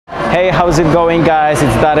Hey, how's it going, guys?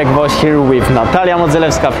 It's Darek here with Natalia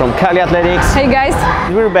Modzelewska from Caliathletics. Hey guys!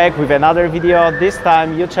 We're back with another video. This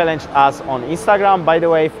time you challenged us on Instagram. By the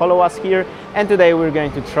way, follow us here. And today we're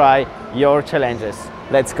going to try your challenges.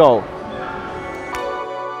 Let's go!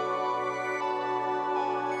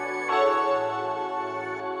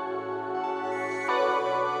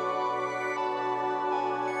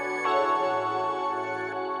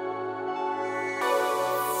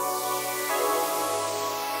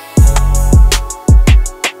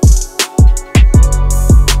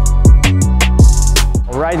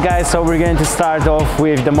 Alright guys, so we're going to start off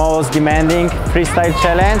with the most demanding freestyle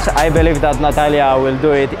challenge. I believe that Natalia will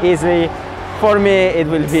do it easily. For me it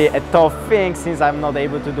will be a tough thing since I'm not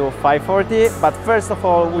able to do 540. But first of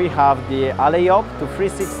all we have the alley-oop to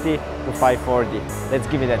 360 to 540. Let's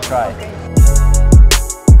give it a try.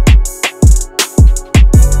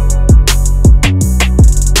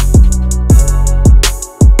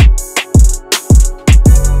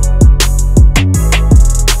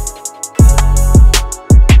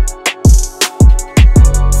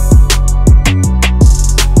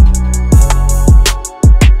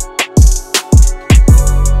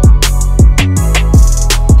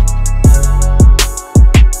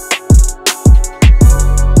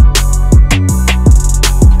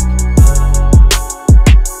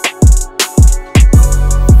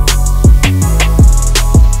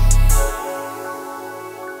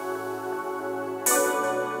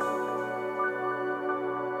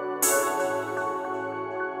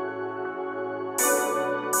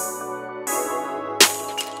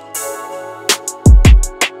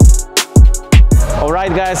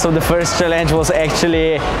 Alright guys, so the first challenge was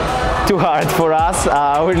actually too hard for us.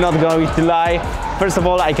 We're not going to lie. First of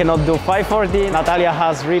all, I cannot do 540. Natalia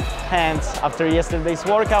has ripped hands after yesterday's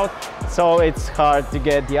workout, so it's hard to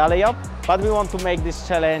get the alley-oop. But we want to make this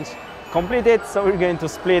challenge completed, so we're going to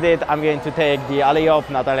split it. I'm going to take the alley-oop,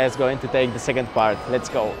 Natalia is going to take the second part. Let's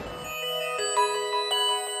go.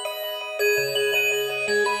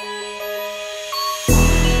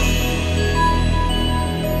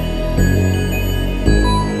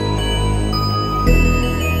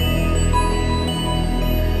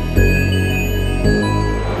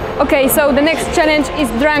 Okay, so the next challenge is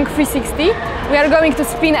drunk 360. We are going to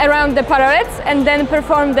spin around the parallels and then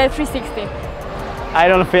perform the 360. I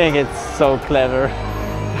don't think it's so clever.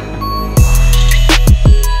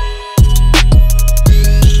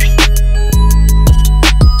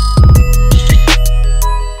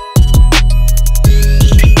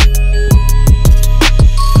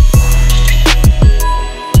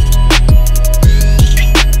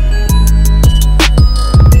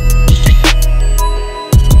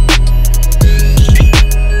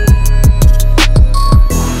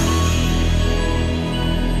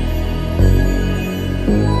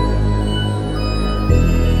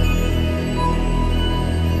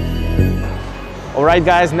 Alright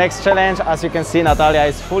guys, next challenge. As you can see, Natalia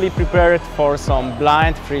is fully prepared for some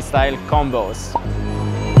blind freestyle combos.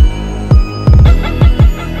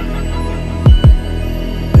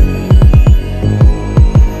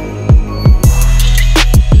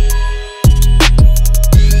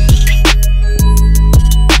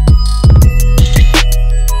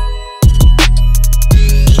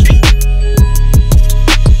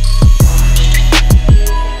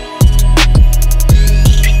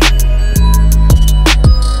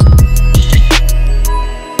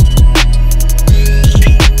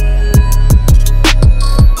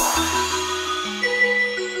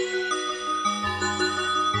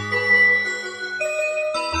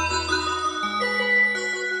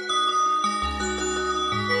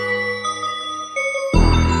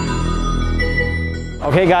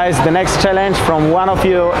 Okay guys, the next challenge from one of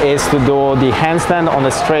you is to do the handstand on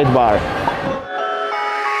a straight bar.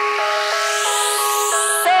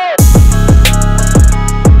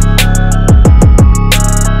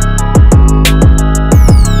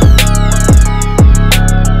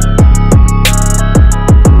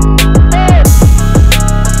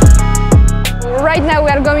 Right now we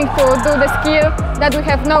are going to do the skill that we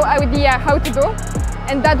have no idea how to do,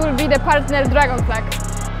 and that will be the partner dragon flag.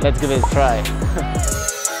 Let's give it a try.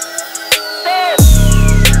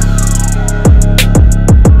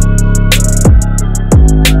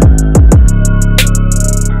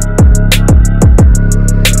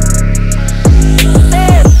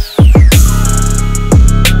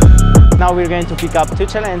 Now we're going to pick up two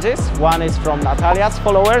challenges. One is from Natalia's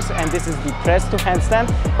followers, and this is the press to handstand.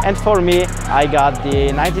 And for me, I got the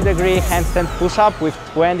 90-degree handstand push-up with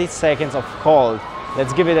 20 seconds of hold.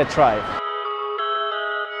 Let's give it a try.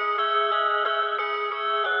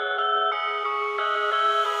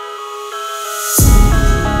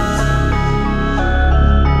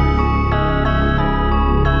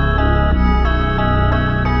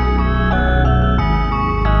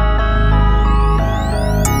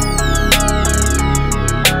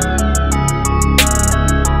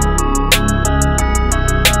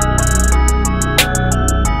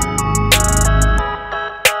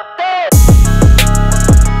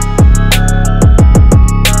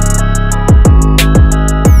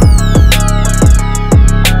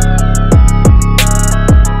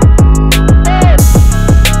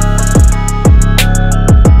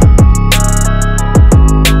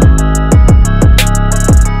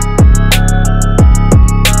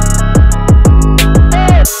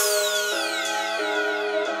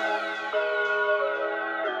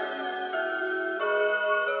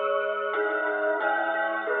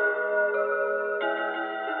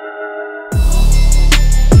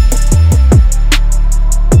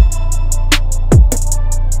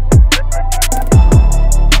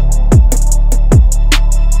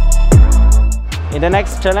 In the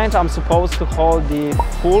next challenge, I'm supposed to hold the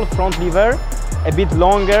full front lever a bit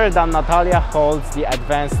longer than Natalia holds the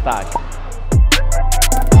advanced stack.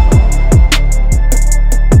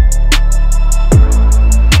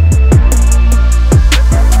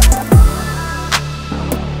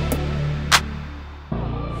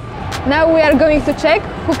 Now we are going to check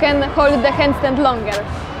who can hold the handstand longer.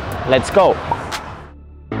 Let's go!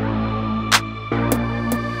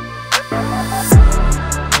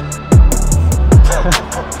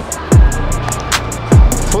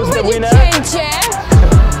 Who's the winner?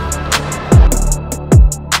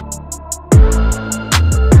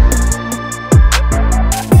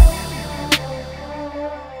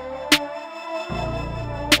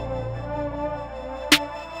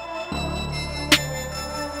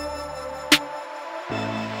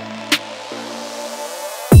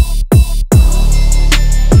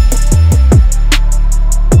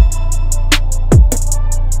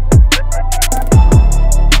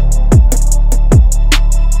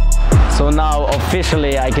 Now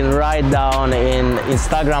officially I can write down in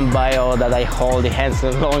Instagram bio that I hold the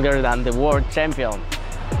handstand longer than the world champion.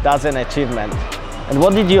 That's an achievement. And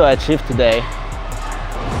what did you achieve today?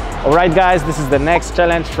 Alright guys, this is the next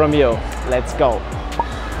challenge from you. Let's go.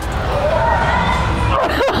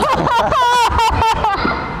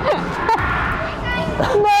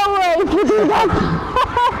 No way to do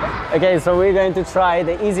that! Okay, so we're going to try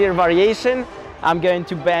the easier variation. I'm going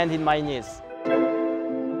to bend in my knees.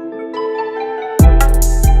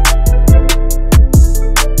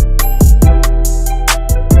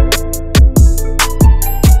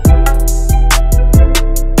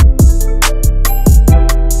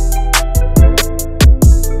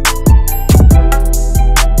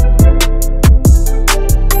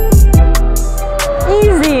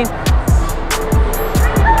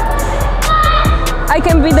 I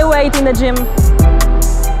can be the weight in the gym.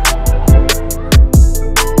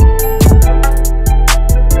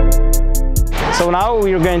 So now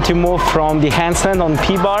we're going to move from the handstand on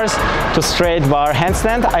P-bars to straight bar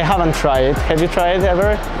handstand. I haven't tried it. Have you tried it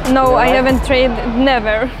ever? No, I haven't tried,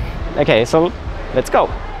 never. Okay, so let's go.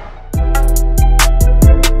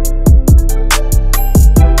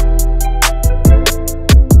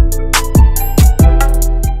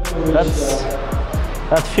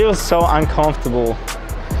 That feels so uncomfortable,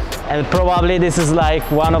 and probably this is like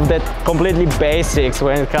one of the completely basics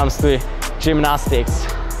when it comes to gymnastics.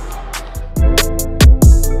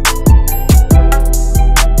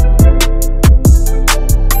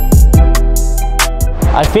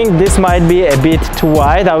 I think this might be a bit too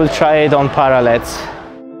wide. I will try it on parallels.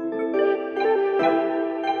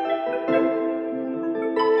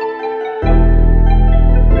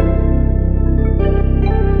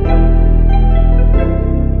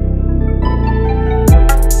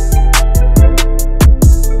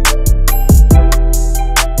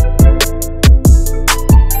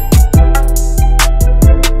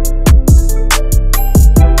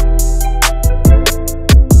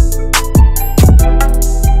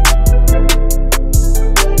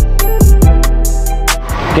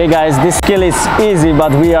 Okay guys, this skill is easy,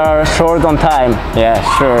 but we are short on time. Yeah,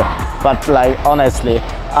 sure. But like, honestly,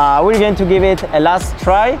 we're going to give it a last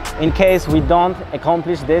try. In case we don't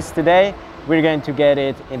accomplish this today, we're going to get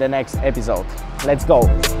it in the next episode. Let's go.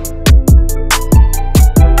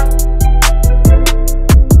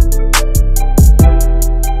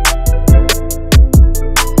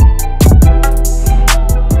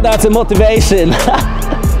 That's a motivation.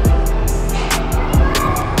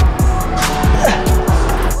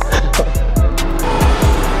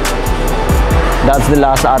 That's the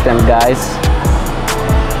last attempt, guys.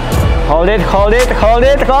 Hold it, hold it, hold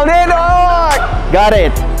it, hold it! Oh! Got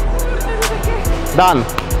it! Done.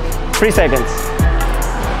 3 seconds.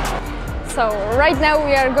 So right now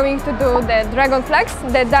we are going to do the dragon flags.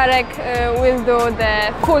 The Darek will do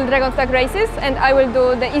the full dragon flag races, and I will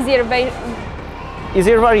do the easier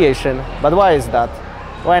variation. But why is that?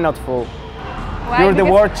 Why not full? Why? You're the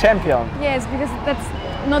world champion. Yes, because that's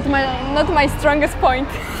not my strongest point.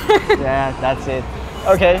 Yeah, that's it.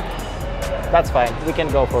 Okay, that's fine. We can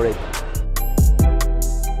go for it.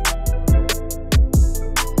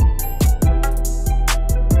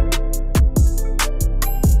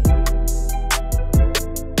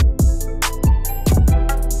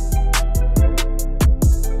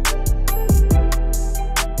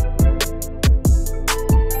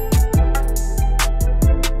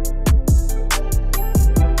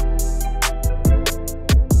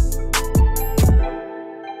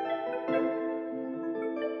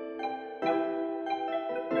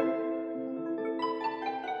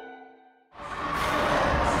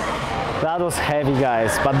 That was heavy,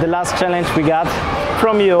 guys, but the last challenge we got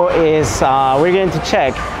from you is we're going to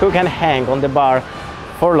check who can hang on the bar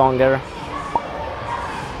for longer.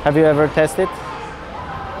 Have you ever tested?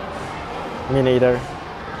 Me neither.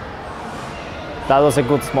 That was a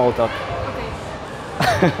good small talk.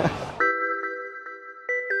 Okay.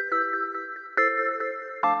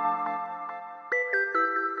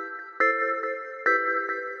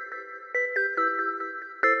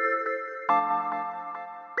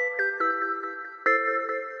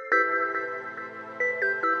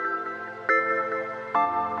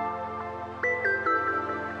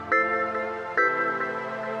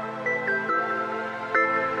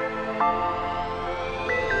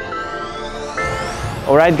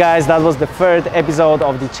 Alright guys, that was the third episode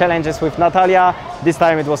of the challenges with Natalia. This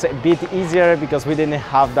time it was a bit easier because we didn't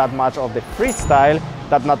have that much of the freestyle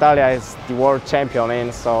that Natalia is the world champion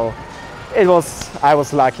in, so I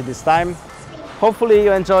was lucky this time. Hopefully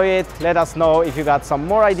you enjoy it. Let us know if you got some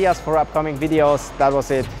more ideas for upcoming videos. That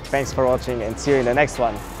was it. Thanks for watching and see you in the next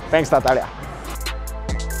one. Thanks, Natalia.